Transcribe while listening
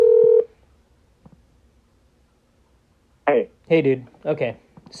Hey, dude. Okay.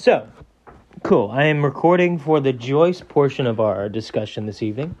 So, cool. I am recording for the Joyce portion of our discussion this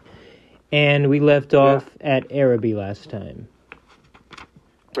evening. And we left off at Araby last time.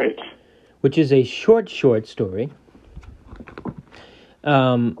 Right. Which is a short story.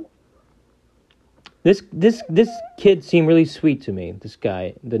 This kid seemed really sweet to me. This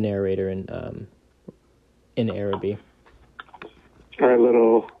guy, the narrator in Araby. Our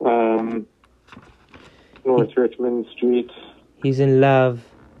little North Richmond street. He's in love.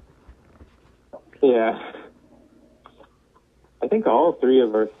 Yeah. I think all three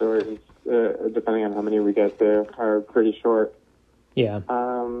of our stories, depending on how many we get there, are pretty short. Yeah.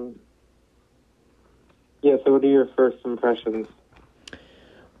 Yeah, so what are your first impressions?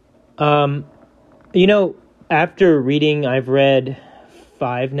 After reading, I've read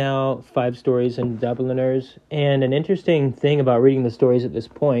five stories in Dubliners, and an interesting thing about reading the stories at this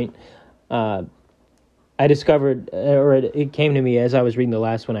point, I discovered, or it came to me as I was reading the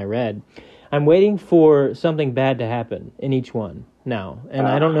last one I read, I'm waiting for something bad to happen in each one now, and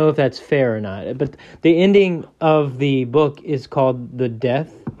I don't know if that's fair or not, but the ending of the book is called The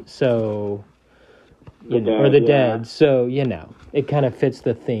Death, so... Dead, so, it kind of fits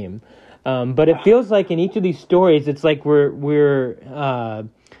the theme. But it feels like in each of these stories, it's like we're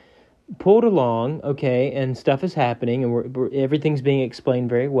pulled along, okay, and stuff is happening, and everything's being explained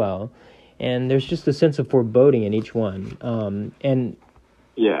very well, and there's just a sense of foreboding in each one. And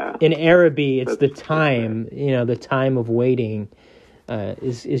in Araby, it's the time, the time of waiting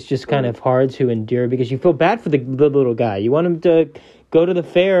is just kind of hard to endure because you feel bad for the little guy. You want him to go to the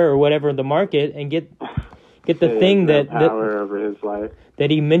fair or whatever, the market, and get the thing that power over his life that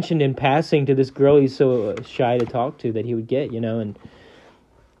he mentioned in passing to this girl he's so shy to talk to that he would get, and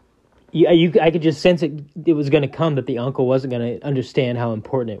I could just sense it was going to come, that the uncle wasn't going to understand how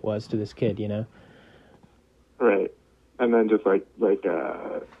important it was to this kid, Right, and then just like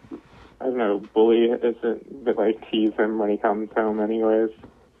I don't know, bully isn't, but like tease him when he comes home, anyways.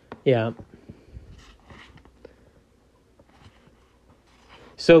 Yeah.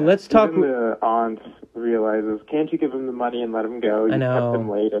 So let's talk. Even the aunt realizes, can't you give him the money and let him go? You kept him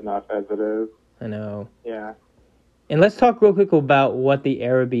late enough as it is. I know. Yeah. And let's talk real quick about what the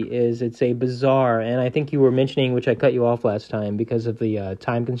Araby is. It's a bazaar, and I think you were mentioning, which I cut you off last time because of the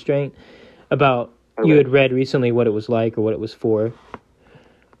time constraint, about you had read recently what it was like or what it was for.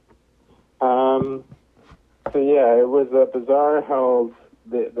 So yeah, it was a bazaar held,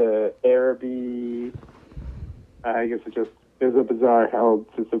 the Araby, I guess it was a bazaar held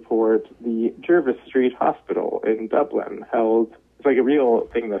to support the Jervis Street Hospital in Dublin, it's like a real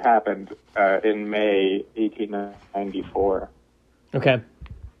thing that happened in May 1894. Okay.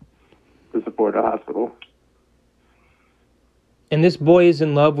 To support a hospital. And this boy is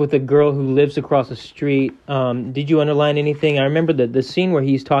in love with a girl who lives across the street. Did you underline anything? I remember the scene where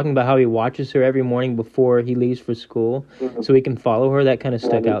he's talking about how he watches her every morning before he leaves for school, so he can follow her. That kind of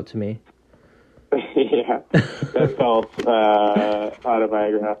stuck out to me. Yeah, that felt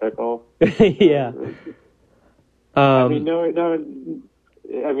autobiographical. Yeah. I mean,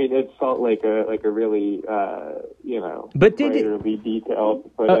 it felt like a really, but writerly detail to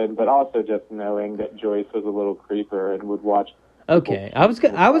put in, but also just knowing that Joyce was a little creeper and would watch. Okay, I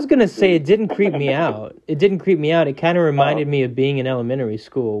was gonna say it didn't creep me out. It didn't creep me out. It kind of reminded me of being in elementary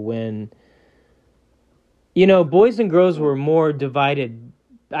school when, boys and girls were more divided.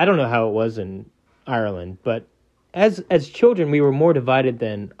 I don't know how it was in Ireland, but as children we were more divided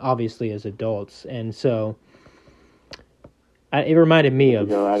than obviously as adults, and so it reminded me of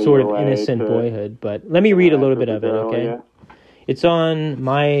sort of innocent boyhood. But let me read a little bit of it, okay? Yeah. It's on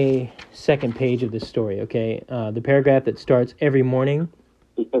my second page of this story, okay? The paragraph that starts, every morning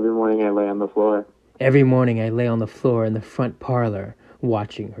I lay on the floor. Every morning I lay on the floor in the front parlor,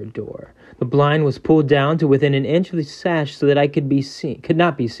 watching her door. The blind was pulled down to within an inch of the sash so that I could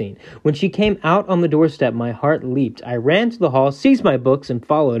not be seen. When she came out on the doorstep, my heart leaped. I ran to the hall, seized my books, and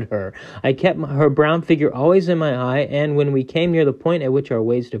followed her. I kept her brown figure always in my eye, and when we came near the point at which our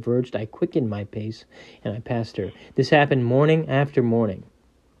ways diverged, I quickened my pace, and I passed her. This happened morning after morning,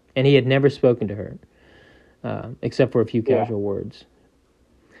 and he had never spoken to her, except for a few casual words.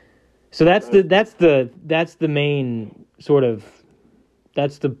 So that's the main sort of.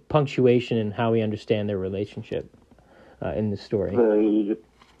 That's the punctuation and how we understand their relationship in the story. Very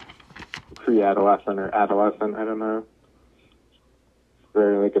pre-adolescent or adolescent, I don't know.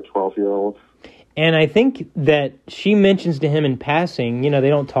 Very like a 12-year-old. And I think that she mentions to him in passing, they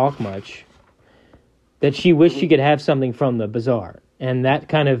don't talk much, that she wished she could have something from the bazaar. And that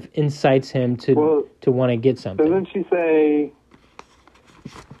kind of incites him to want to get something. Doesn't she say...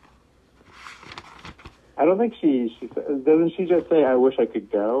 I don't think she doesn't she just say, "I wish I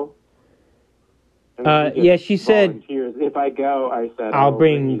could go"? Yeah, she said, volunteers. If I go, I said, I'll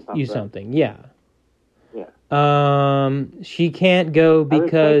bring you something. Yeah. Yeah. She can't go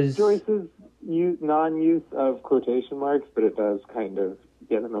because I respect Joyce's non-use of quotation marks, but it does kind of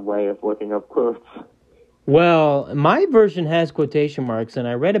get in the way of looking up quotes. Well, my version has quotation marks, and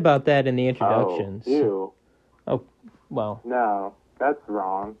I read about that in the introductions. Oh, ew. Oh, well. No, that's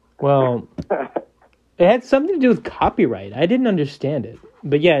wrong. Well, it had something to do with copyright. I didn't understand it.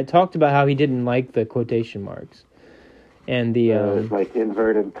 But yeah, it talked about how he didn't like the quotation marks. And the... like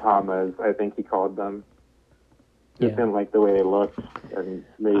inverted commas, I think he called them. Just Yeah. didn't like the way they looked and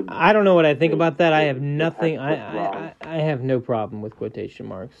made... I don't know what I think about that. I have nothing... I have no problem with quotation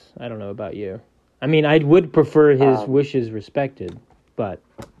marks. I don't know about you. I mean, I would prefer his wishes respected, but...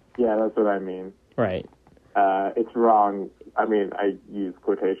 Yeah, that's what I mean. Right. It's wrong. I mean, I use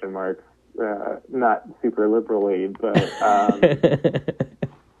quotation marks, not super liberally, but...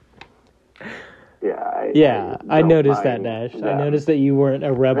 I noticed that, Nash. Yeah. I noticed that you weren't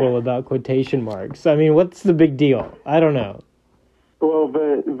a rebel about quotation marks. I mean, what's the big deal? I don't know. Well,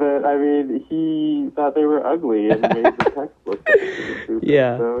 but I mean, he thought they were ugly and made the text look stupid.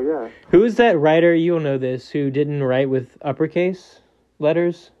 Yeah. So, yeah. Who is that writer, you'll know this, who didn't write with uppercase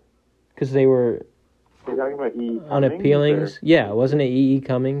letters? Because they were... You're talking about E. Cummings, unappealing. Or? Yeah, wasn't it E.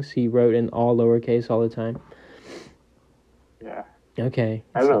 Cummings? He wrote in all lowercase all the time. Yeah. Okay.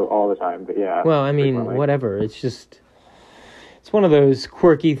 I don't know all the time, but yeah. Well, I mean, whatever. It's just... It's one of those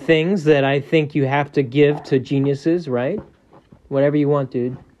quirky things that I think you have to give to geniuses, right? Whatever you want,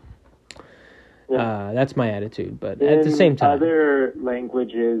 dude. Yeah. That's my attitude, but at the same time... other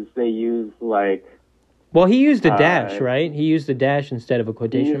languages, they use, like... Well, he used a dash, right? He used a dash instead of a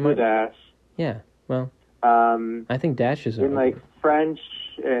quotation mark. He used a dash. Yeah, well... I think dashes are... In, like, French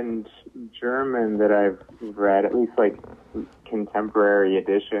and German that I've read, at least, like, contemporary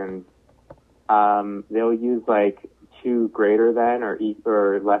editions, they'll use, like, two greater than or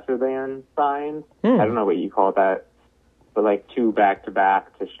lesser than signs. I don't know what you call that. But like two back to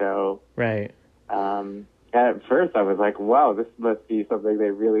back to show. Right. At first I was like, wow, this must be something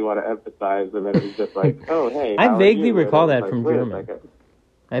they really want to emphasize. And then it was just like, oh, hey. I vaguely recall that from German.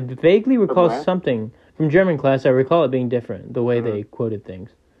 I vaguely recall something from German class. I recall it being different, the way they quoted things.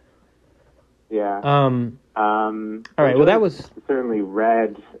 Yeah. All right, well, that was... certainly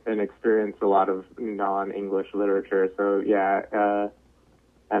read and experienced a lot of non-English literature. So, yeah,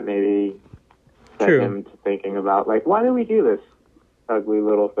 that maybe... True. Him to thinking about, like, why do we do this ugly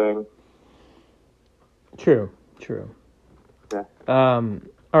little thing? True. Yeah.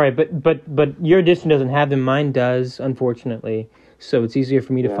 All right, but your edition doesn't have them. Mine does, unfortunately. So it's easier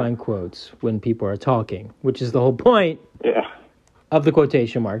for me to find quotes when people are talking, which is the whole point of the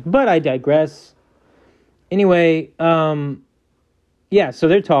quotation mark. But I digress. Anyway, so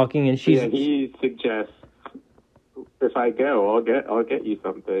they're talking, and she's... Yeah, he suggests, if I go, I'll get you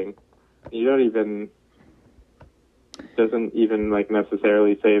something. You doesn't even like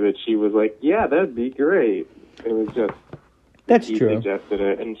necessarily say that she was like, yeah, that'd be great. It was just that's he true. Suggested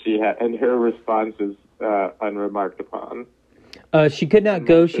it, and her response is unremarked upon. She could not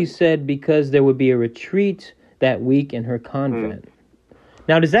go, she said, because there would be a retreat that week in her convent.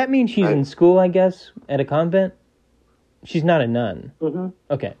 Now, does that mean she's in school? I guess at a convent. She's not a nun. Mm-hmm.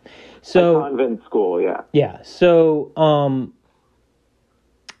 Okay, so a convent school, yeah. Yeah, so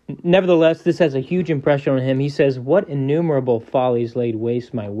nevertheless, this has a huge impression on him. He says, "What innumerable follies laid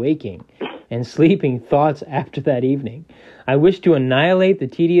waste my waking and sleeping thoughts after that evening. I wish to annihilate the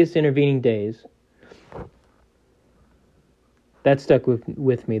tedious intervening days." That stuck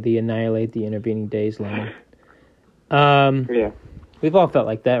with me, the annihilate the intervening days line. Yeah. We've all felt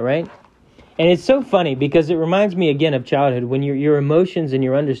like that, right? And it's so funny because it reminds me again of childhood when your emotions and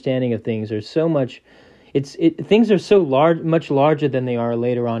your understanding of things are so much... things are so much larger than they are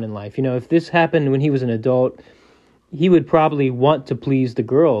later on in life. You know, if this happened when he was an adult, he would probably want to please the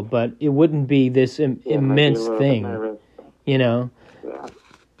girl, but it wouldn't be this immense thing. You know,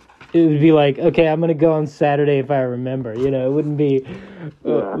 it would be like, okay, I'm gonna go on Saturday if I remember. You know, it wouldn't be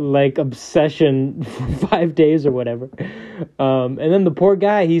like obsession for 5 days or whatever. And then the poor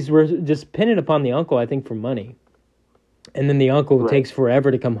guy, he's just pinning upon the uncle, I think, for money. And then the uncle takes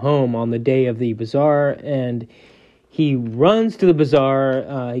forever to come home on the day of the bazaar, and he runs to the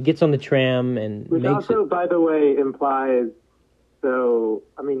bazaar, he gets on the tram, and which makes also, by the way, implies, so,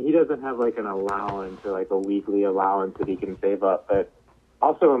 I mean, he doesn't have, like, an allowance or, like, a weekly allowance that he can save up, but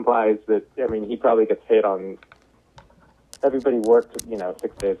also implies that, I mean, he probably gets paid on, everybody worked,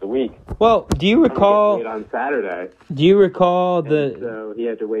 6 days a week. Well, do you recall... He gets paid on Saturday. Do you recall so he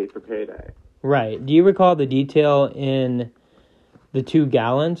had to wait for payday. Right. Do you recall the detail in The Two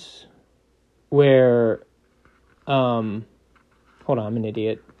Gallants where, hold on, I'm an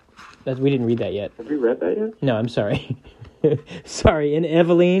idiot. We didn't read that yet. Have you read that yet? No, I'm sorry. Sorry, in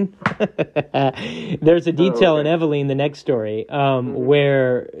Eveline, there's a detail in Eveline, the next story,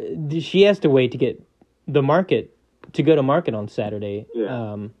 where she has to wait to get to go to market on Saturday.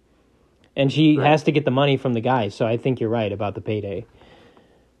 Yeah. And she has to get the money from the guy, so I think you're right about the payday.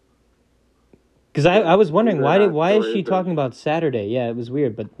 Because I was wondering, why is she talking about Saturday? Yeah, it was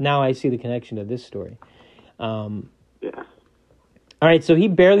weird, but now I see the connection to this story. Yeah. All right, so he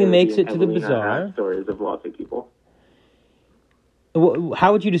barely makes it to the bazaar. Stories of lots of people.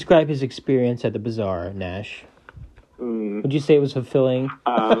 How would you describe his experience at the bazaar, Nash? Would you say it was fulfilling?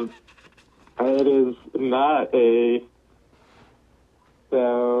 It is not a...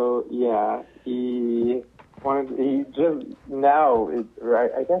 So, yeah, I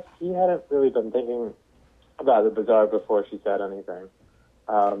guess he hadn't really been thinking about the bazaar before she said anything.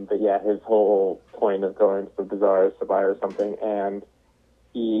 But yeah, his whole point of going to the bazaar is to buy her something, and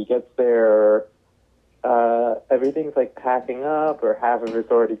he gets there, everything's like packing up, or half of it's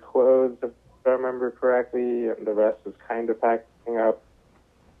already closed, if I remember correctly, and the rest is kind of packing up.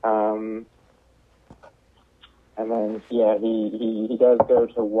 And then, yeah, he does go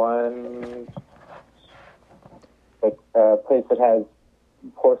to one place that has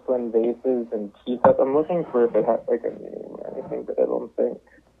porcelain vases and teacups. I'm looking for if it has like a name or anything, but I don't think.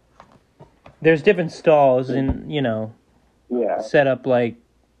 There's different stalls and set up like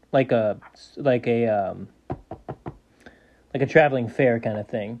a traveling fair kind of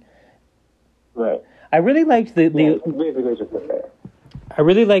thing. Right. I really liked it's basically just a fair. I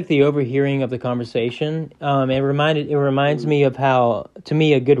really like the overhearing of the conversation. It reminds me of how, to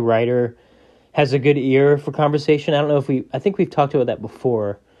me, a good writer has a good ear for conversation. I don't know I think we've talked about that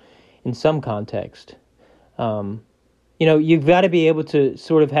before in some context. You've got to be able to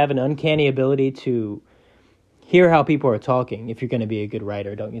sort of have an uncanny ability to hear how people are talking if you're going to be a good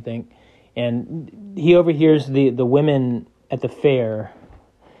writer, don't you think? And he overhears the women at the fair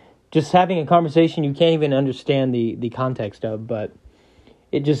just having a conversation you can't even understand the context of, but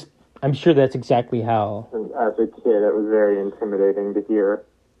I'm sure that's exactly how. As a kid, it was very intimidating to hear.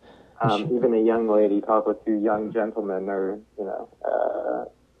 Even a young lady talk with two young gentlemen, or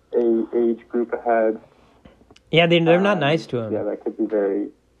age group ahead. Yeah, they're not nice to him. Yeah, that could be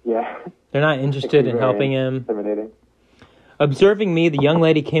very. Yeah. They're not interested in helping him. Intimidating. Observing me, the young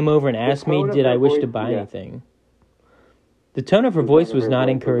lady came over and asked me, "Did I wish to buy anything?" The tone of her voice was not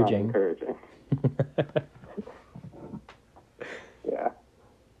encouraging. Yeah.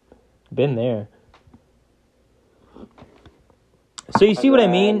 Been there. So you see what I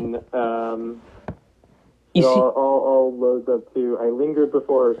mean? All loads up to, I lingered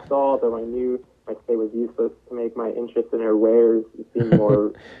before her stall, though I knew my stay was useless to make my interest in her wares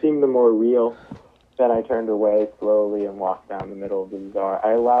seemed the more real. Then I turned away slowly and walked down the middle of the bazaar.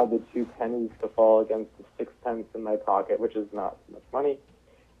 I allowed the 2 pennies to fall against the 6 pence in my pocket, which is not much money.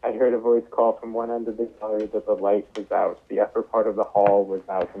 I heard a voice call from one end of the gallery that the light was out. The upper part of the hall was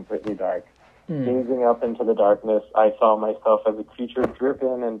now completely dark. Gazing up into the darkness, I saw myself as a creature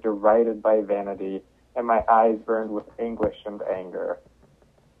driven and derided by vanity, and my eyes burned with anguish and anger.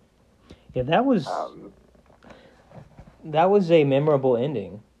 Yeah, that was a memorable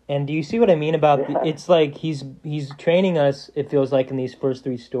ending. And do you see what I mean about it's like he's training us, it feels like, in these first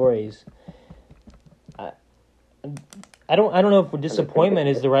 3 stories. I don't know if disappointment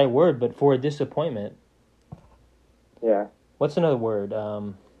is the right word, but for a disappointment. Yeah. What's another word?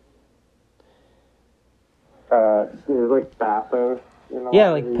 There's like pathos.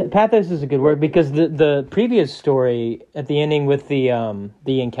 Pathos is a good word, because the previous story at the ending with the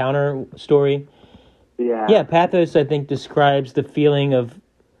encounter story. Yeah. Yeah, pathos, I think, describes the feeling of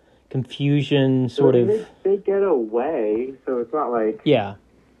confusion, sort of. They get away, so it's not like. Yeah.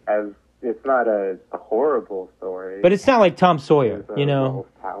 It's not a horrible story. But it's not like Tom Sawyer,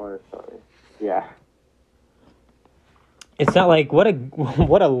 Power story. Yeah. It's not like what a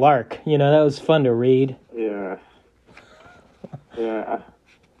lark, that was fun to read. Yeah. Yeah.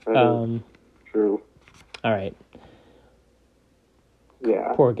 That is true. All right.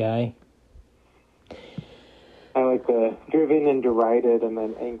 Yeah. Poor guy. I like the driven and derided, and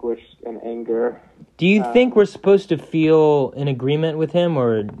then anguished and anger. Do you think we're supposed to feel in agreement with him,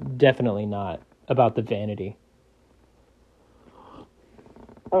 or definitely not, about the vanity?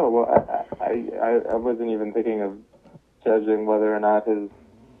 Oh, well, I wasn't even thinking of judging whether or not his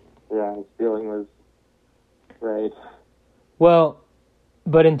feeling was right. Well,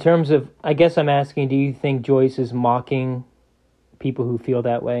 but in terms of, I guess I'm asking, do you think Joyce is mocking people who feel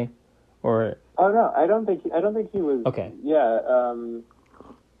that way? Or Oh no, I don't think he was. okay. Yeah.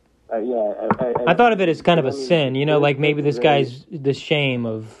 I thought of it as kind of a sin, like maybe this very- guy's the shame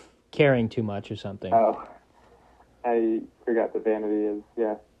of caring too much or something. Oh, I forgot that vanity is.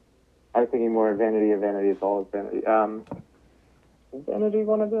 Yeah, I was thinking more of vanity. Is all vanity. Is vanity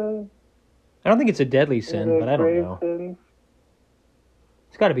one of the? I don't think it's a deadly sin, but I don't know. Sins?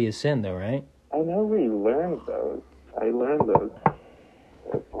 It's got to be a sin, though, right? I know we learned those. I learned those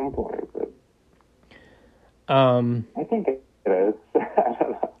at some point, but I think it is. I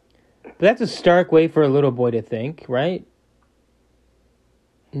don't know. But that's a stark way for a little boy to think, right?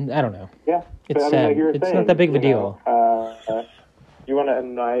 I don't know. Yeah, It's sad. like you were It's saying, not that big of a deal. You want to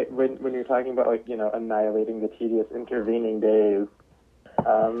annihilate when you're talking about annihilating the tedious intervening days.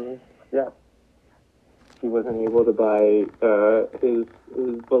 Yeah, he wasn't able to buy his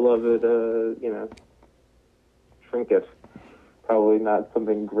beloved trinket. Probably not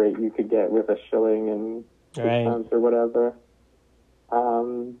something great you could get with a shilling and 6 cents or whatever.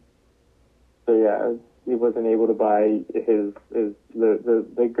 So yeah, he wasn't able to buy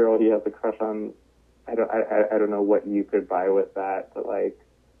the girl he has a crush on. I don't know what you could buy with that, but like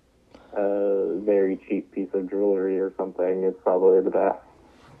a very cheap piece of jewelry or something is probably the best.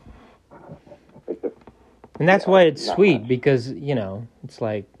 And that's why it's sweet, because it's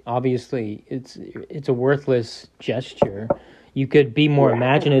like obviously it's a worthless gesture. You could be more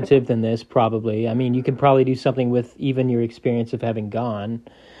imaginative than this, probably. I mean, you could probably do something with even your experience of having gone.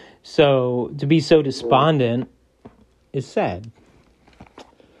 So to be so despondent is sad.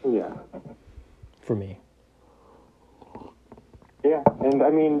 Yeah. For me. Yeah, and I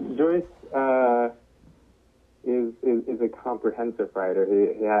mean Joyce is a comprehensive writer.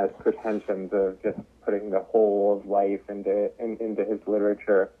 He has pretensions of just putting the whole of life into his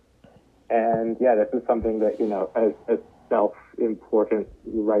literature. And yeah, this is something that as a self-important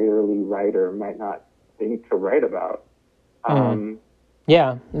writer might not think to write about.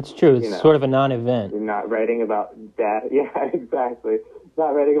 Yeah, it's true. It's sort of a non-event. You're not writing about death. Yeah, exactly.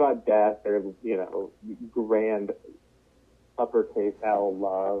 Not writing about death or grand uppercase L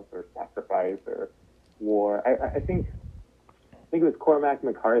love or sacrifice or war. I think it was Cormac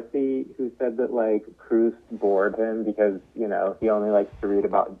McCarthy who said that like Proust bored him because he only likes to read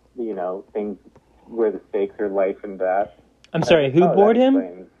about things where the stakes are life and death. I'm sorry, who bored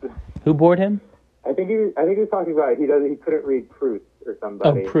him? Who bored him? I think he was talking about he couldn't read Proust or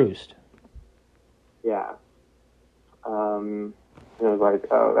somebody. Oh, Proust. Yeah. And I was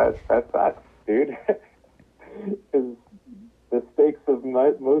like, oh, that's that, dude. Because the stakes of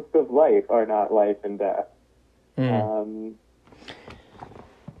most of life are not life and death.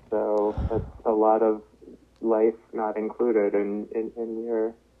 So that's a lot of life not included in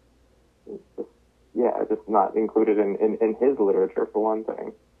your, just not included in his literature for one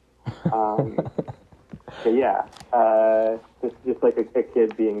thing. But yeah, just like a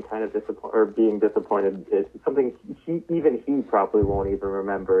kid being kind of disappointed. It's something he probably won't even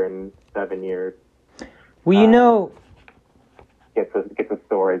remember in 7 years. Well, gets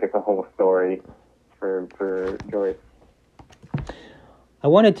a whole story for Joyce. I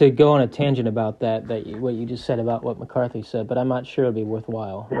wanted to go on a tangent about what you just said about what McCarthy said, but I'm not sure it'll be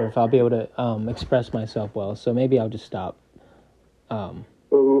worthwhile or if I'll be able to express myself well. So maybe I'll just stop. What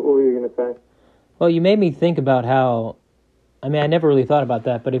were you going to say? Well, you made me think about how, I mean, I never really thought about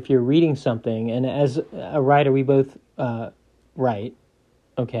that, but if you're reading something, and as a writer, we both write,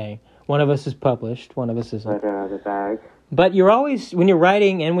 okay? One of us is published, one of us isn't. The bag. But you're always, when you're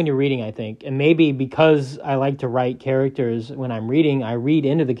writing and when you're reading, I think, and maybe because I like to write characters when I'm reading, I read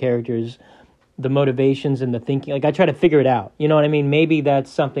into the characters, the motivations and the thinking. Like, I try to figure it out. You know what I mean? Maybe that's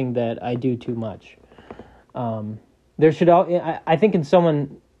something that I do too much. There should I think in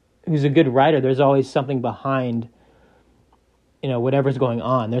someone who's a good writer, there's always something behind, whatever's going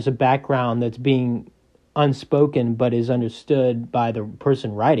on. There's a background that's being unspoken but is understood by the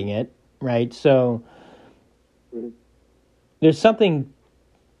person writing it, right? So there's something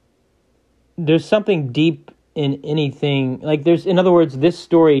deep in anything. Like in other words, this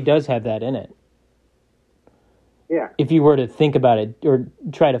story does have that in it. Yeah. If you were to think about it or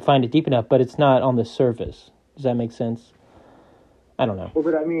try to find it deep enough, but it's not on the surface. Does that make sense? I don't know. Well,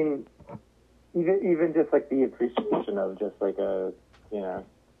 but I mean, even just like the appreciation of just like the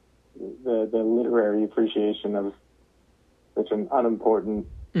literary appreciation of such an unimportant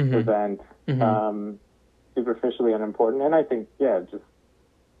event, superficially unimportant, and I think just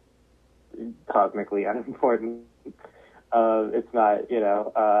cosmically unimportant. It's not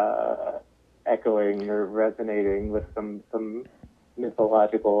echoing or resonating with some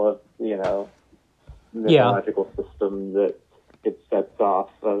mythological system that it sets off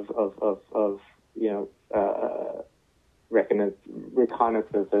of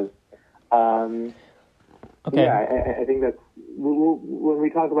reconnaissances. Okay. Yeah, I think that's when we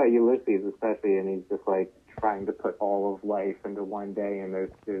talk about Ulysses, especially, and he's just like trying to put all of life into one day, and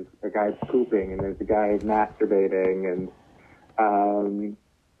there's a guy pooping, and there's a guy masturbating, and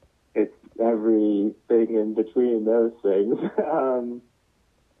it's everything in between those things,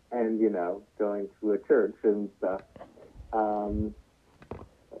 and going to a church and stuff.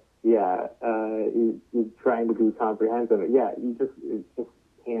 He's trying to be comprehensive. Yeah, you just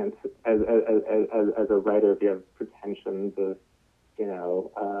can't as a writer if you have pretensions of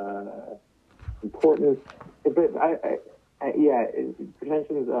importance, but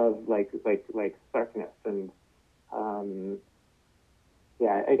pretensions of like starkness and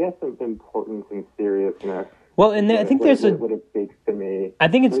I guess of importance and seriousness. Well, and I think there's what it speaks to me. I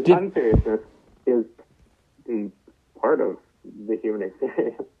think it's unseriousness is part of the human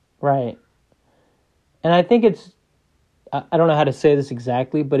experience. Right. And I think I don't know how to say this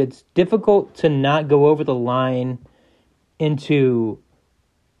exactly, but it's difficult to not go over the line into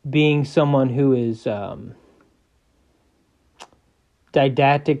being someone who is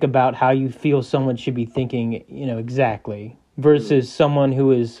didactic about how you feel someone should be thinking, exactly, versus someone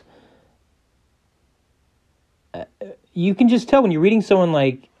who is... you can just tell when you're reading someone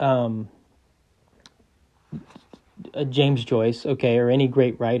like James Joyce, okay, or any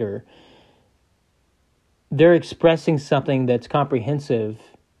great writer, they're expressing something that's comprehensive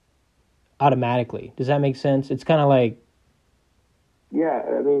automatically. Does that make sense? It's kind of like... Yeah,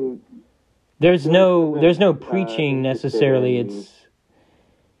 I mean... There's no preaching necessarily. It's...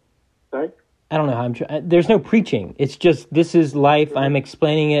 Sorry? I don't know how there's no preaching. It's just, this is life. I'm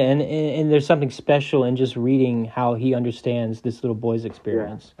explaining it, and there's something special in just reading how he understands this little boy's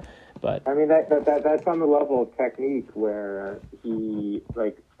experience. Yeah. But I mean that's on the level of technique where he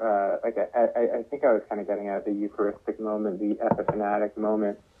I think I was kind of getting at the Eucharistic moment, the epiphanetic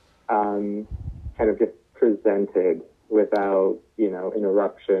moment, kind of just presented without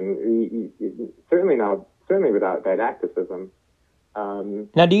interruption. Certainly without didacticism.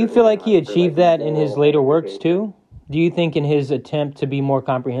 Now, do you feel like he achieved that in his later works too? Do you think in his attempt to be more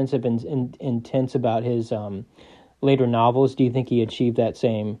comprehensive and intense about his later novels, do you think he achieved that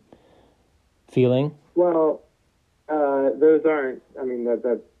same feeling? Well, those aren't. I mean,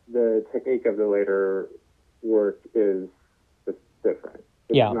 that the technique of the later work is just different.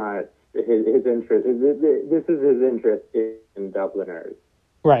 It's not his interest. This is his interest in Dubliners,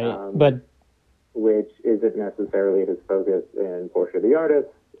 right? But which isn't necessarily his focus in Portrait of the Artist.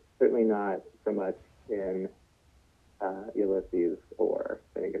 Certainly not so much in Ulysses or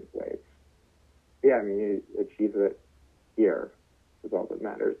Finnegan's Wake. Yeah, I mean, he achieves it here. Is all that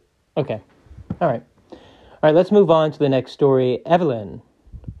matters. Okay. All right. Let's move on to the next story. Evelyn.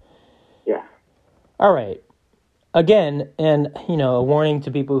 Yeah. All right. Again, and, a warning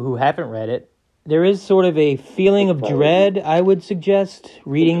to people who haven't read it, there is sort of a feeling of dread, I would suggest,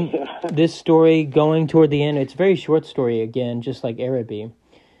 reading this story going toward the end. It's a very short story, again, just like Araby.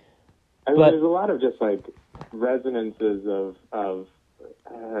 I mean, there's a lot of just, resonances of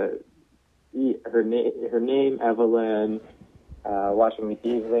her name, Evelyn, watching the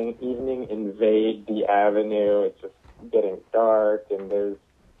evening invade the avenue. It's just getting dark, and there's,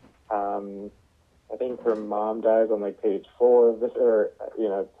 I think her mom dies on page 4 of this, or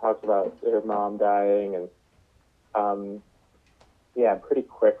talks about her mom dying, and pretty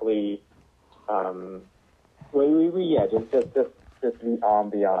quickly, just the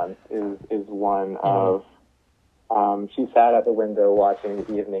ambiance is one of. She sat at the window watching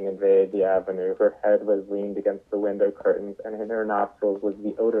the evening invade the avenue. Her head was leaned against the window curtains, and in her nostrils was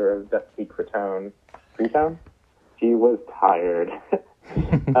the odor of dusty cretonne. Cretonne? She was tired.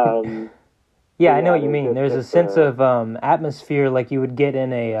 Yeah, I know what you mean. There's a sense of atmosphere like you would get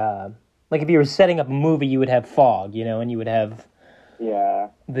in a... like if you were setting up a movie, you would have fog, and you would have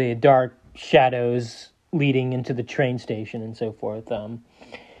the dark shadows leading into the train station and so forth.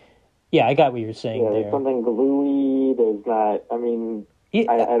 I got what you're saying there. There's something gluey. There's not... I mean,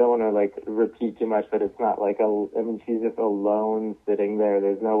 I don't want to, repeat too much, but it's not she's just alone sitting there.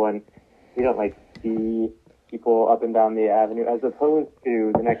 There's no one... You don't, see people up and down the avenue, as opposed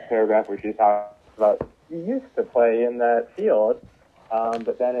to the next paragraph where she talks about she used to play in that field,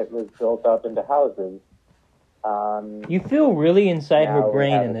 but then it was built up into houses. You feel really inside her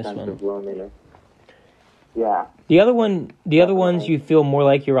brain in this one. Yeah. The other ones you feel more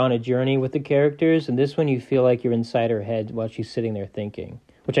like you're on a journey with the characters, and this one you feel like you're inside her head while she's sitting there thinking,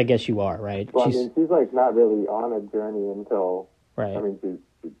 which I guess you are, right? Well, she's not really on a journey until... Right. I mean, she's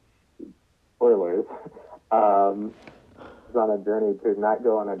spoilers. is on a journey to not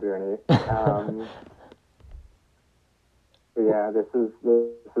go on a journey. So yeah, this is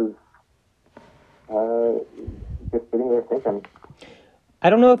just sitting there thinking. I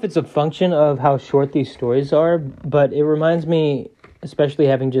don't know if it's a function of how short these stories are, but it reminds me, especially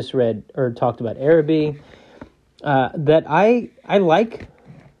having just read or talked about Araby, that I like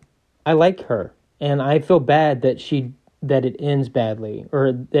her, and I feel bad that it ends badly,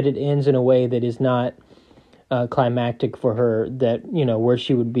 or that it ends in a way that is not climactic for her. That, you know, where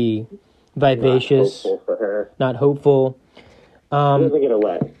she would be vivacious, Not hopeful for her. not hopeful. She doesn't get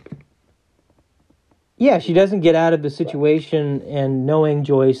away. Yeah, she doesn't get out of the situation, and knowing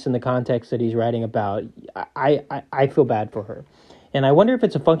Joyce in the context that he's writing about, I feel bad for her. And I wonder if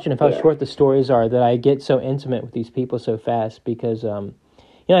it's a function of how short the stories are that I get so intimate with these people so fast, because, I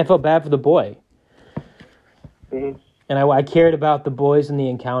felt bad for the boy. Mm-hmm. And I cared about the boys in the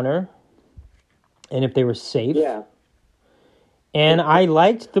encounter, and if they were safe. Yeah. And I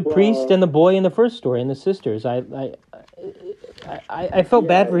liked the priest and the boy in the first story, and the sisters. I felt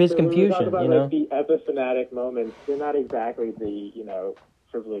bad for his confusion, about, you know? like, the epiphanetic moments. They're not exactly the,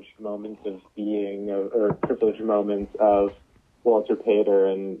 privileged moments of being, or privileged moments of Walter Pater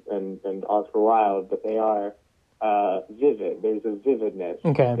and Oscar Wilde, but they are vivid. There's a vividness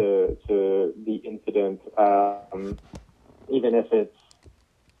to the incident, even if it's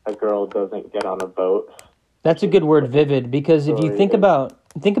a girl doesn't get on a boat. That's a good word, vivid, because if you think about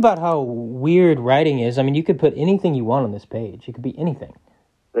how weird writing is, I mean, you could put anything you want on this page. It could be anything.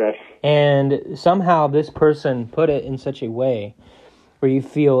 Right. And somehow this person put it in such a way where you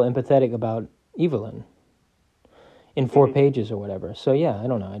feel empathetic about Evelyn in 4 pages or whatever. So, yeah, I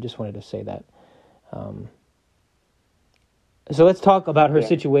don't know. I just wanted to say that. So let's talk about her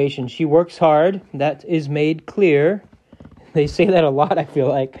situation. She works hard. That is made clear. They say that a lot, I feel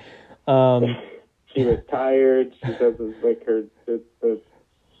like. She was tired. She says it's like the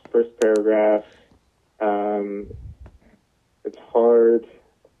first paragraph. It's hard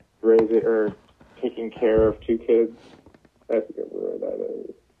raising or taking care of 2 kids. I forget where that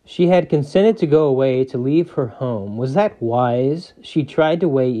is. She had consented to go away to leave her home. Was that wise? She tried to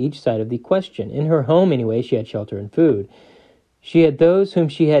weigh each side of the question. In her home, anyway, she had shelter and food. She had those whom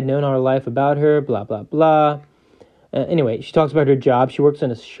she had known all her life about her, blah, blah, blah. Anyway, she talks about her job. She works in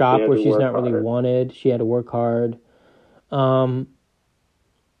a shop where she's not really wanted. She had to work hard.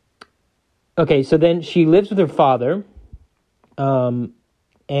 Okay, so then she lives with her father, and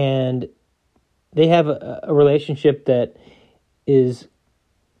they have a relationship that is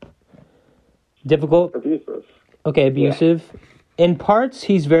difficult. Abusive. Okay, abusive. Yeah. In parts,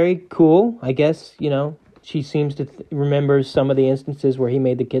 he's very cool, I guess, She seems to remember some of the instances where he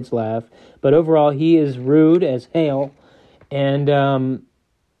made the kids laugh. But overall, he is rude as hell and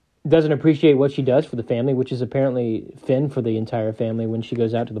doesn't appreciate what she does for the family, which is apparently Finn for the entire family when she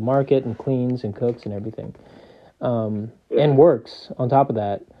goes out to the market and cleans and cooks and everything. And works on top of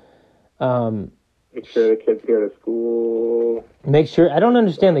that. Make sure the kids go to school. I don't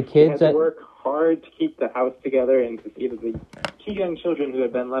understand the kids. She had to work hard to keep the house together and to see that the 2 young children who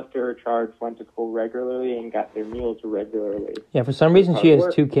had been left to her charge went to school regularly and got their meals regularly. Yeah, for some reason she has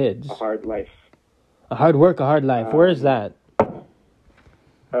 2 kids. A hard life. A hard work, a hard life. Where is that?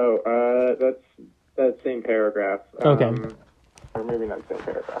 That's that same paragraph. Okay. Or maybe not the same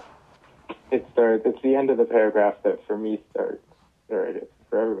paragraph. It's the end of the paragraph that for me starts. There it is.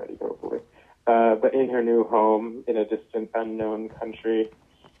 For everybody, hopefully. But in her new home, in a distant, unknown country,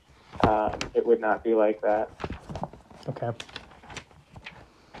 it would not be like that. Okay.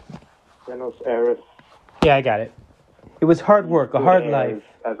 Buenos Aires. Yeah, I got it. It was hard work, a hard life.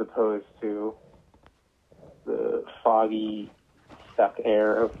 As opposed to the foggy, stuck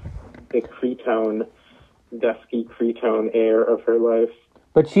air of the dusky Creton air of her life.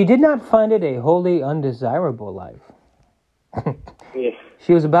 But she did not find it a wholly undesirable life. Yeah.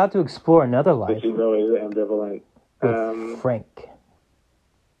 She was about to explore another life. But she's always ambivalent. With Frank.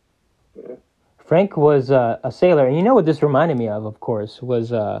 Yeah. Frank was a sailor, and you know what this reminded me of course,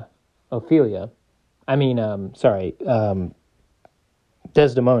 was Ophelia. I mean,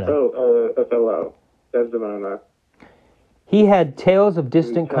 Desdemona. Oh, Othello. Desdemona. He had tales of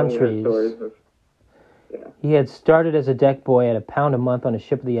distant countries. He had started as a deck boy at £1 a month on a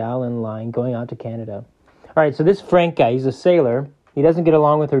ship of the Island Line going out to Canada. All right, so this Frank guy, he's a sailor. He doesn't get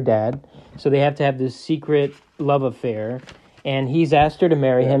along with her dad, so they have to have this secret love affair. And he's asked her to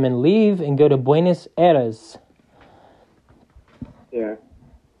marry him and leave and go to Buenos Aires. Yeah.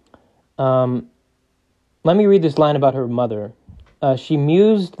 Let me read this line about her mother. She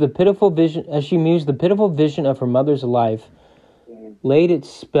mused the pitiful vision of her mother's life laid its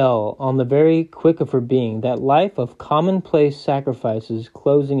spell on the very quick of her being, that life of commonplace sacrifices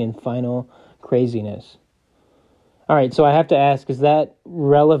closing in final craziness. All right, so I have to ask, is that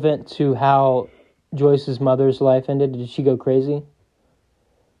relevant to how Joyce's mother's life ended? Did she go crazy?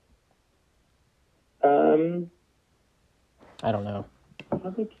 I don't know.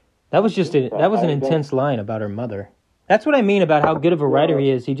 That was an intense line about her mother. That's what I mean about how good of a writer he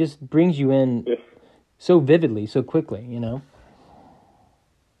is. He just brings you in so vividly, so quickly,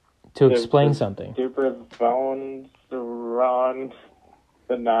 to explain something. Super bones around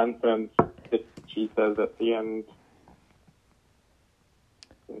the nonsense that she says at the end.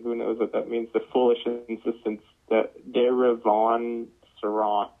 Who knows what that means? The foolish insistence that Derivon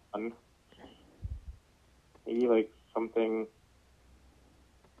Saran. Maybe like something.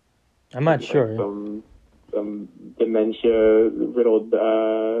 I'm not sure. Some dementia-riddled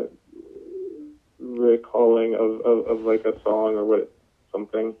recalling of like a song or what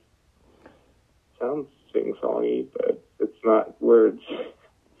something. Sounds sing-songy, but it's not words.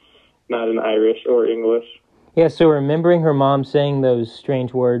 Not in Irish or English. Yeah, so remembering her mom saying those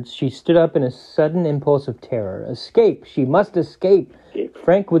strange words, she stood up in a sudden impulse of terror. Escape! She must escape!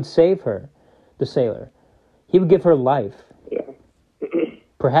 Frank would save her, the sailor. He would give her life. Yeah.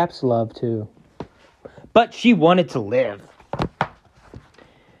 Perhaps love, too. But she wanted to live.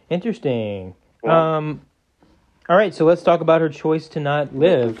 Interesting. Yeah. All right, so let's talk about her choice to not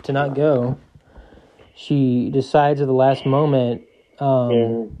live, to not go. She decides at the last moment...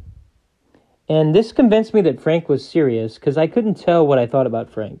 And this convinced me that Frank was serious, because I couldn't tell what I thought about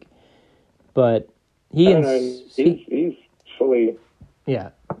Frank. But he's fully...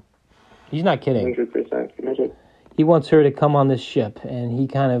 Yeah. He's not kidding. 100% committed. He wants her to come on this ship, and he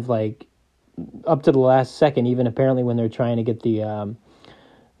kind of like, up to the last second, even apparently when they're trying to get trying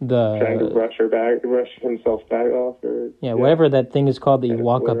to rush himself back off. Whatever that thing is called that you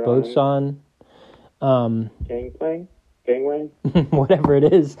walk up boats on. Gangway? Whatever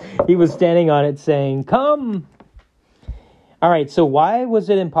it is. He was standing on it saying, "Come!" All right, so why was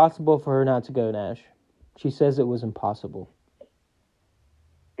it impossible for her not to go, Nash? She says it was impossible.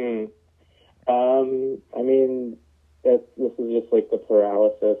 I mean, this is just like the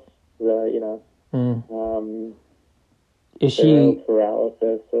paralysis, Is she...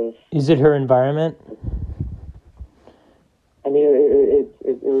 paralysis of... Is it her environment? I mean,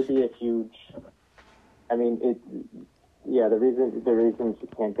 it would be a huge... I mean, the reason she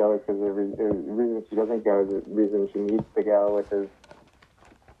can't go is because the reason she doesn't go is the reason she needs to go, which is,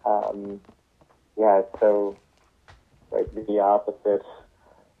 it's so, like, the opposite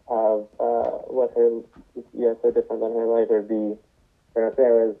of what her, so different than her life would be. If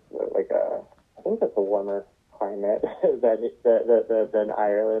there was, like, I think that's a warmer climate than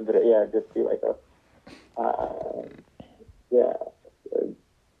Ireland, but it'd just be like a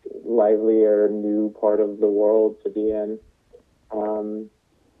livelier new part of the world to be in.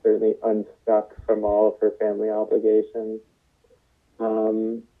 Certainly unstuck from all of her family obligations.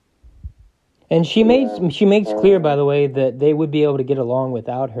 And she makes clear, by the way, that they would be able to get along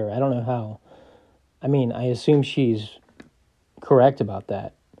without her. I don't know how. I mean, I assume she's correct about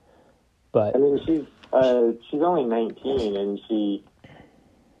that. But I mean, she's only 19 and she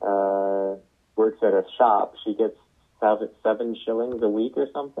works at a shop. She gets 7 shillings a week or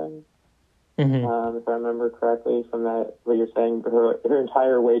something. Mm-hmm. If I remember correctly from that, what you're saying, her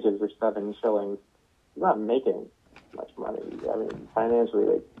entire wages were 7 shillings. She's not making much money. I mean, financially,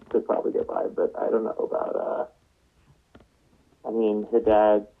 they could probably get by, but I don't know about, her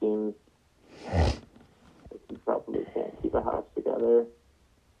dad seems like he probably can't keep a house together.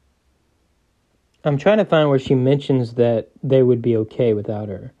 I'm trying to find where she mentions that they would be okay without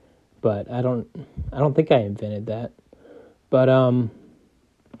her, but I don't think I invented that. But, Well,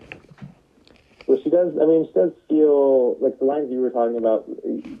 she does feel like the lines you were talking about,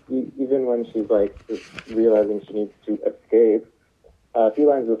 even when she's like just realizing she needs to escape. A few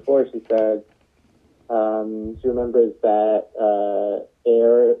lines before, she said she remembers that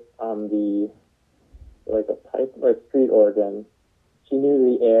air on the, like a pipe or a street organ. She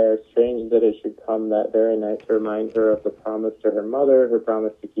knew the air, strange that it should come that very night to remind her of the promise to her mother, her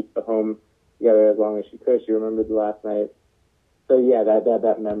promise to keep the home together as long as she could. She remembered the last night. So yeah,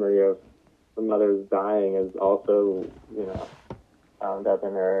 that memory of the mother's dying is also, bound up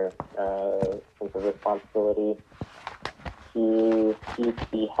in her sense of responsibility to keep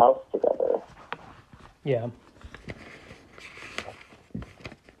the house together. yeah.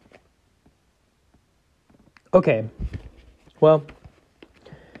 Okay. Well,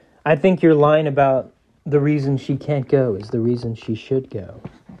 I think your line about the reason she can't go is the reason she should go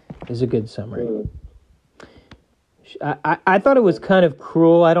is a good summary. I thought it was kind of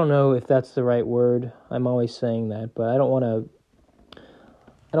cruel. I don't know if that's the right word. I'm always saying that, but I don't want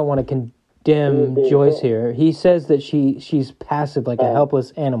to condemn Joyce here. He says that she's passive, like a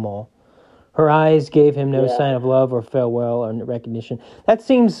helpless animal. Her eyes gave him no sign of love or farewell or recognition. That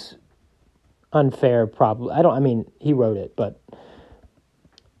seems unfair, probably. I mean, he wrote it, but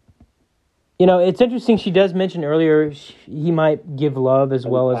it's interesting. She does mention earlier he might give love as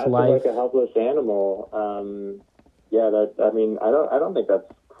well as life. Like a helpless animal. I don't think that's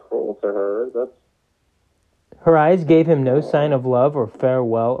cruel to her. Her eyes gave him no sign of love or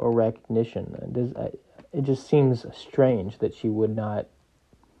farewell or recognition. It just seems strange that she would not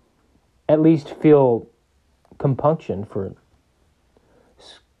at least feel compunction for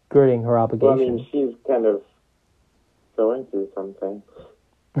skirting her obligation. Well, I mean, she's kind of going through something.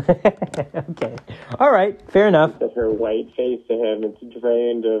 Okay. All right. Fair enough. That her white face to him, it's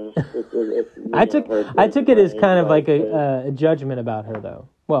drained of. I took it as kind of like a judgment about her, though.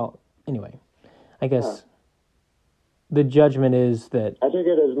 Well, anyway, I guess the judgment is that. I took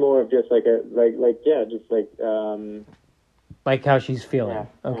it as more of just like like how she's feeling. Yeah,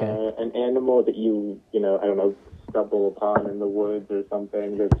 okay. An animal that I don't know, stumble upon in the woods or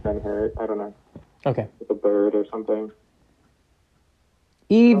something that's been hurt. I don't know. Okay. Like a bird or something.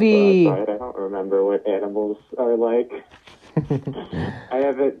 Evie. I don't remember what animals are like. I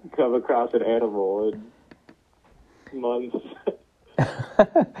haven't come across an animal in months.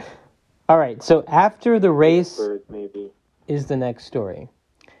 All right. So after the race birds, maybe, is the next story.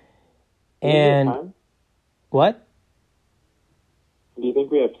 Do we have And time? What? Do you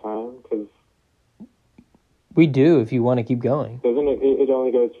think we have time? Because we do if you want to keep going. doesn't it? It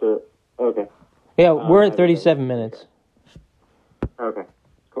only goes for okay. Yeah, we're at 37 minutes. Okay,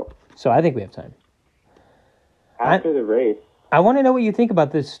 cool. So I think we have time. After the race, I want to know what you think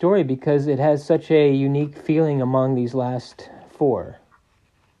about this story because it has such a unique feeling among these last four.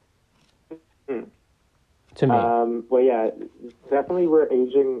 To me. Well, yeah, definitely we're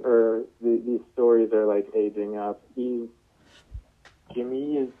aging, or these stories are like aging up.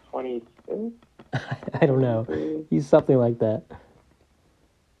 Jimmy is 26. I don't know. He's something like that.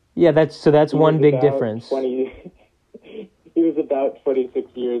 Yeah, that's one big difference. He was about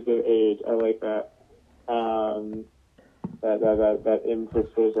 26 years of age. I like that. That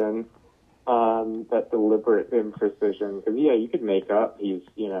imprecision, that deliberate imprecision. Because you could make up. He's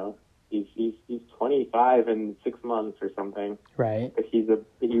 25 in 6 months or something. Right. But he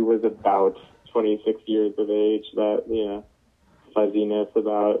was about 26 years of age. That fuzziness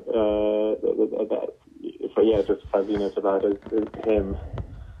about just fuzziness about him.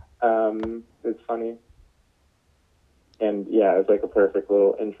 It's funny. And yeah, it's like a perfect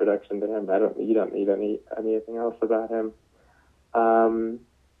little introduction to him. You don't need anything else about him.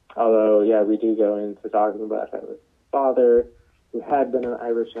 Although, yeah, we do go into talking about his father, who had been an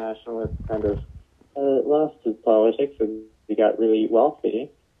Irish nationalist, kind of lost his politics and he got really wealthy.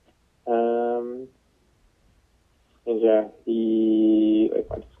 And yeah, he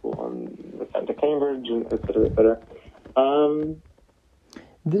went to school and was sent to Cambridge, and et cetera, et cetera.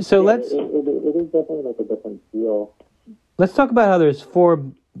 So let's. It is definitely like a different feel. Let's talk about how there's four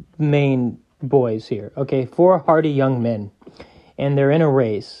main boys here. Okay, four hardy young men, and they're in a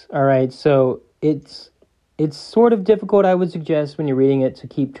race. All right, so it's sort of difficult, I would suggest, when you're reading it to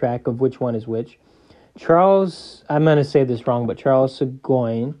keep track of which one is which. Charles, I'm going to say this wrong, but Charles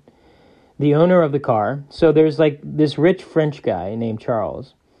Seguin, the owner of the car. So there's like this rich French guy named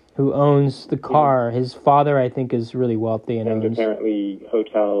Charles who owns the car. His father, I think, is really wealthy and owns apparently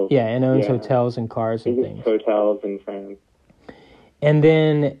hotels. Yeah, and owns hotels and cars and things. Hotels in France. And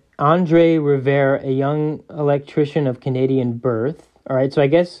then Andre Rivera, a young electrician of Canadian birth. All right, so I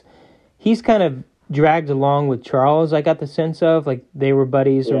guess he's kind of dragged along with Charles, I got the sense of. Like they were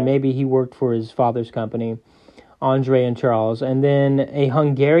buddies, or maybe he worked for his father's company, Andre and Charles. And then a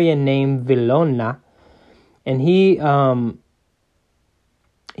Hungarian named Vilona. And he's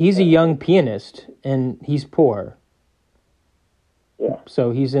a young pianist, and he's poor. Yeah.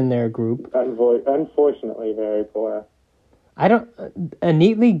 So he's in their group. Unfortunately, very poor. A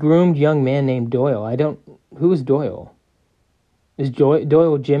neatly groomed young man named Doyle. Who is Doyle? Is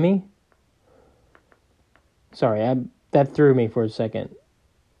Doyle Jimmy? Sorry, that threw me for a second.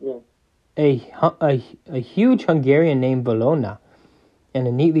 Yeah. A huge Hungarian named Vilona, and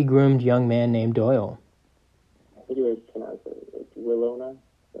a neatly groomed young man named Doyle. I think it was pronounced Willona.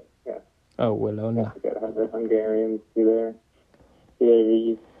 Yeah. Oh, Willona. I forget how the Hungarians do their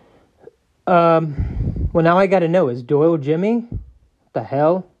V's. Well, now I got to know, is Doyle Jimmy? The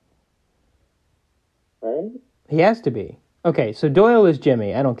hell? Right? He has to be. Okay, so Doyle is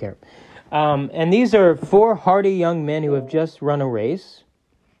Jimmy. I don't care. And these are four hardy young men who have just run a race.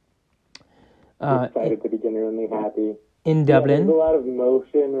 Excited to be genuinely happy. In Dublin. There's a lot of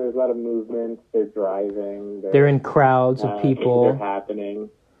motion, there's a lot of movement, they're driving. They're in crowds of people. Things are happening.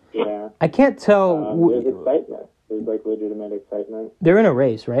 Yeah. I can't tell. There's excitement. There's like legitimate excitement. They're in a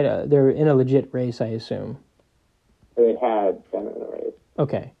race, right? They're in a legit race, I assume. They had been in a race.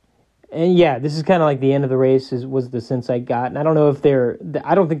 Okay. And yeah, this is kind of like the end of the race was the sense I got. And I don't know if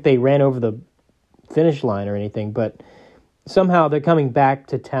I don't think they ran over the finish line or anything, but somehow they're coming back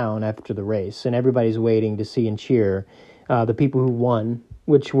to town after the race, and everybody's waiting to see and cheer the people who won,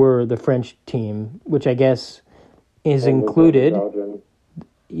 which were the French team, which I guess is included.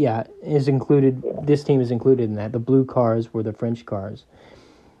 Yeah, is included. Yeah. This team is included in that. The blue cars were the French cars,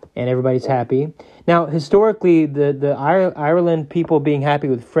 and everybody's happy. Now, historically, the Ireland people being happy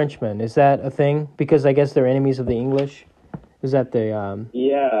with Frenchmen, is that a thing? Because I guess they're enemies of the English. Is that the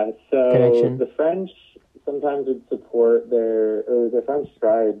connection? The French sometimes would support the French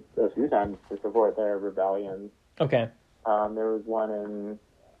tried a few times to support their rebellions. Okay. There was one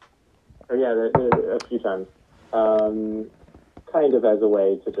a few times. Kind of as a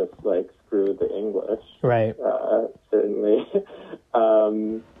way to just like screw the English. Right. Certainly. I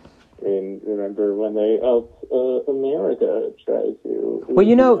mean, remember when they helped America try to...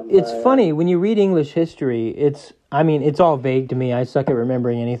 Well, it's funny, when you read English history, it's all vague to me. I suck at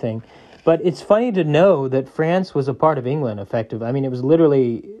remembering anything. But it's funny to know that France was a part of England, effectively. I mean, it was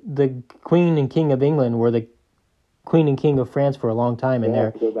literally the Queen and King of England were the Queen and King of France for a long time in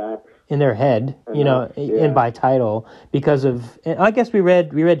their head, and by title, because of... I guess we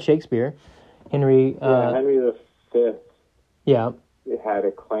read Shakespeare. Henry V. Yeah. Had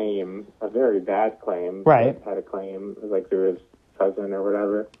a claim, a very bad claim. Right. Had a claim, like through his cousin or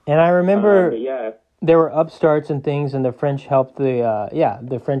whatever. And I remember there were upstarts and things, and the French helped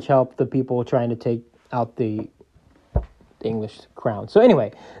the people trying to take out the English crown. So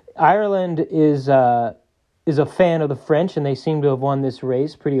anyway, Ireland is a fan of the French, and they seem to have won this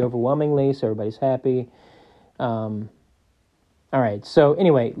race pretty overwhelmingly, so everybody's happy. All right, so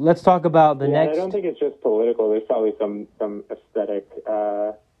anyway, let's talk about the next... I don't think it's just political. There's probably some aesthetic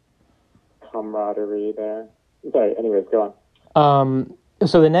camaraderie there. Sorry, anyways, go on.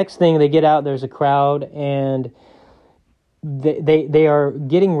 So the next thing, they get out, there's a crowd, and they are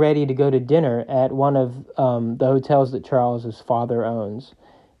getting ready to go to dinner at one of the hotels that Charles's father owns.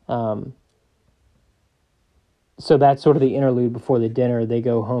 So that's sort of the interlude before the dinner. They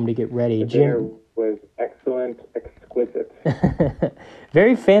go home to get ready. The dinner was excellent, exquisite.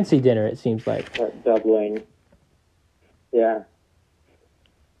 Very fancy dinner, it seems like. Doubling. Yeah.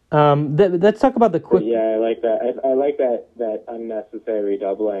 Let's talk about the quick... I like that. I like that unnecessary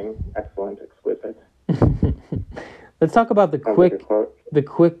doubling. Excellent, exquisite. Let's talk about the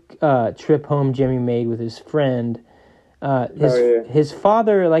quick trip home Jimmy made with his friend. His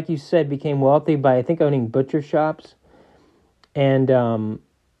father, like you said, became wealthy by, I think, owning butcher shops. And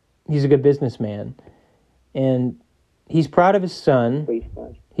he's a good businessman. And he's proud of his son.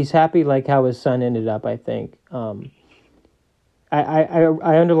 He's happy, like, how his son ended up, I think. I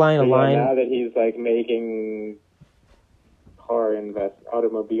underline a line... Now that he's, like, making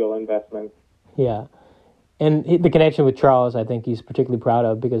automobile investments. Yeah. And the connection with Charles, I think he's particularly proud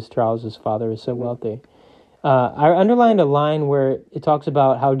of, because Charles's father is so wealthy. I underlined a line where it talks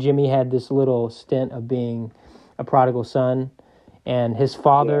about how Jimmy had this little stint of being a prodigal son, and his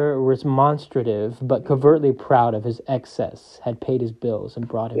father was demonstrative but covertly proud of his excess, had paid his bills and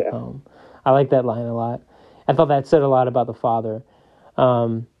brought him home. I like that line a lot. I thought that said a lot about the father.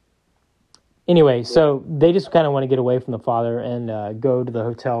 Anyway, so they just kind of want to get away from the father and go to the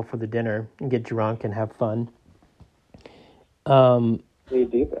hotel for the dinner and get drunk and have fun. They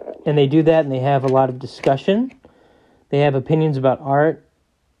do that. And they do that, and they have a lot of discussion. They have opinions about art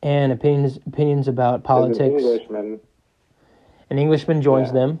and opinions about politics. An Englishman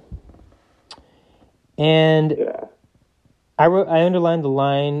joins them. And I underlined the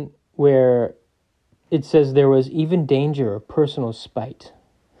line where it says there was even danger of personal spite.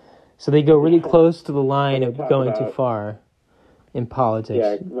 So they go really close to the line of going too far in politics.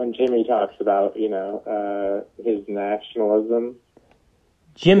 Yeah, when Jimmy talks about, his nationalism.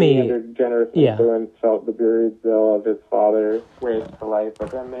 Jimmy, under generous influence, felt the buried zeal of his father raised to life, but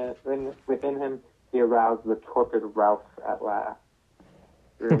then within him he aroused the torpid Ralph at last.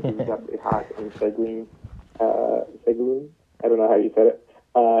 He was up hot and Seguin. I don't know how you said it.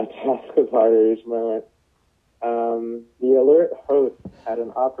 Task was harder each moment. The alert host had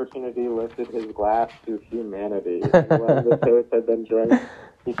an opportunity lifted his glass to humanity. When the toast had been drunk,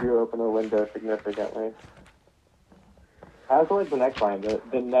 he threw open the window significantly. I also like the next line. That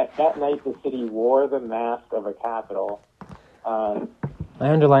night, the city wore the mask of a capital. I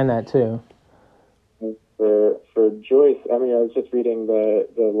underline that too. For Joyce, I mean, I was just reading the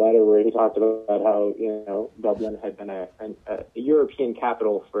letter where he talked about how, you know, Dublin had been a European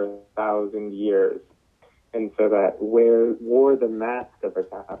capital for 1,000 years, and so that wore the mask of a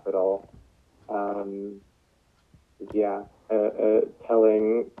capital.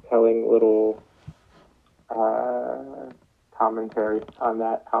 Telling little commentary on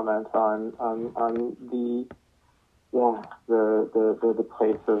that comment on the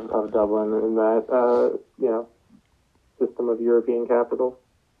place of Dublin in that system of European capitals,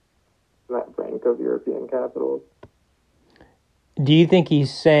 that rank of European capitals. Do you think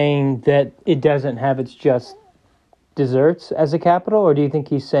he's saying that it doesn't have its just desserts as a capital, or do you think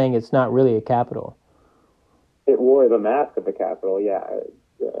he's saying it's not really a capital? It wore the mask of the capital, yeah.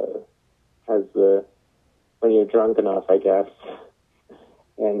 Has when you're drunk enough, I guess,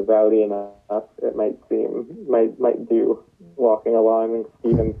 and rowdy enough, it might do. Walking along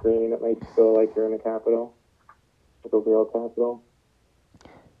Stephen's Green, it might feel like you're in a capital, like a real capital.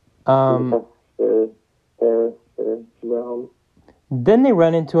 Their realm. Then they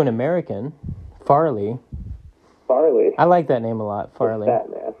run into an American, Farley. Farley. I like that name a lot, Farley. What's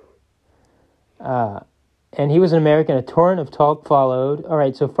that, man? And he was an American. A torrent of talk followed. All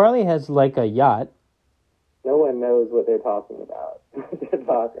right, so Farley has like a yacht. No one knows what they're talking about. They're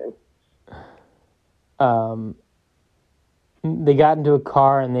talking. They got into a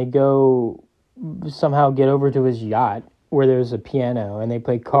car and they go somehow get over to his yacht where there's a piano and they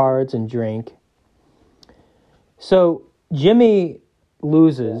play cards and drink. So Jimmy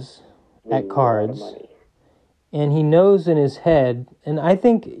loses at cards. And he knows in his head, and I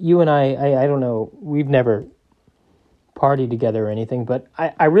think you and I don't know, we've never partied together or anything, but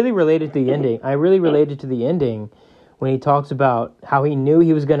I really related to the ending. I really related to the ending when he talks about how he knew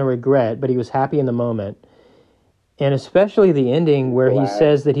he was going to regret, but he was happy in the moment. And especially the ending where he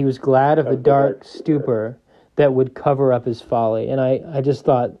says that he was glad of the dark stupor that would cover up his folly. And I just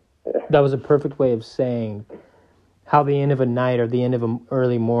thought that was a perfect way of saying how the end of a night or the end of an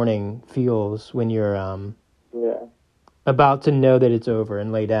early morning feels when you're about to know that it's over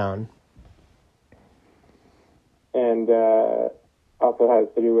and lay down. And also has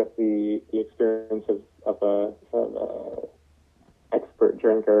to do with the experience of a expert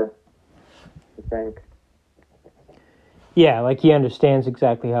drinker, I think. Yeah, like he understands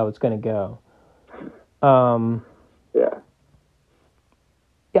exactly how it's going to go.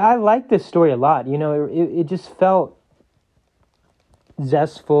 Yeah, I like this story a lot. You know, it just felt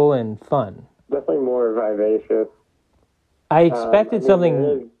zestful and fun. Definitely more vivacious. I expected something...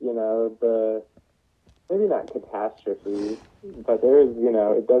 There is, maybe not catastrophe, but there is,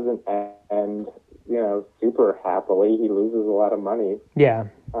 it doesn't end, super happily. He loses a lot of money. Yeah.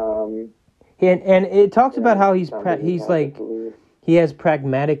 And it talks about how he's like, he has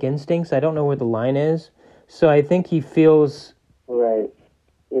pragmatic instincts. I don't know where the line is. So I think he feels... Right.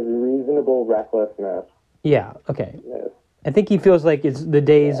 His reasonable recklessness. Yeah, okay. Yes. I think he feels like it's the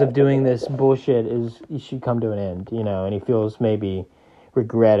days of doing this bullshit should come to an end, and he feels maybe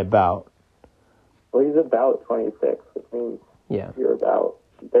regret about. Well, he's about 26, which means you're about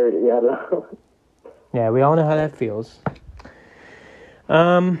 30, I don't know. Yeah, we all know how that feels.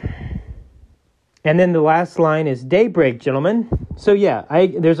 And then the last line is daybreak, gentlemen. So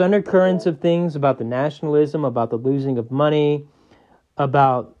there's undercurrents of things about the nationalism, about the losing of money,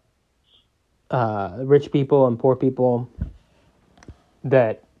 about rich people and poor people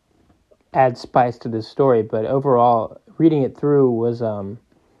that add spice to this story. But overall, reading it through was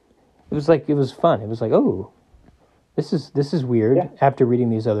it was fun. It was like, oh, this is weird after reading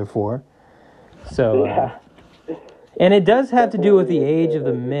these other four. So and it does have to do with the age of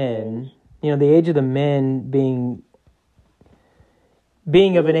the men. The age of the men being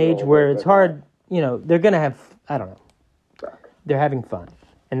of an age where it's hard. They're gonna have, I don't know, they're having fun.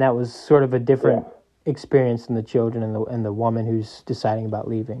 And that was sort of a different experience than the children and the woman who's deciding about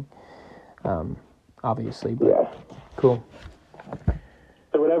leaving, obviously. But cool.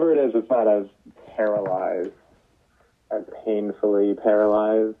 So whatever it is, it's not as paralyzed, as painfully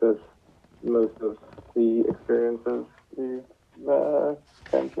paralyzed as most of the experiences we've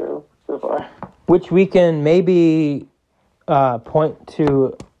been through so far. Which we can maybe point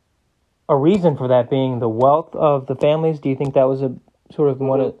to a reason for that being the wealth of the families. Do you think that was a sort of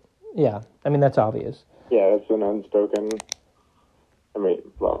one of... Yeah, I mean, that's obvious. Yeah, it's an unspoken...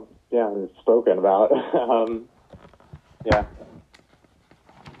 it's spoken about.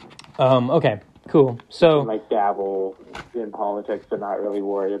 Okay, Cool. You So, can, like, dabble in politics but not really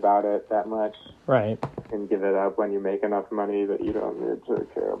worry about it that much, right. and give it up when you make enough money that you don't need to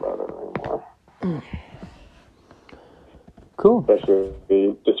care about it anymore. Cool. Especially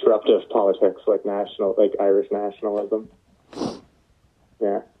the disruptive politics like Irish nationalism.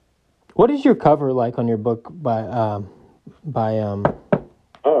 Yeah. What is your cover like on your book by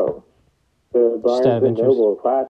Oh, the Just out Barnes of and interest. Noble class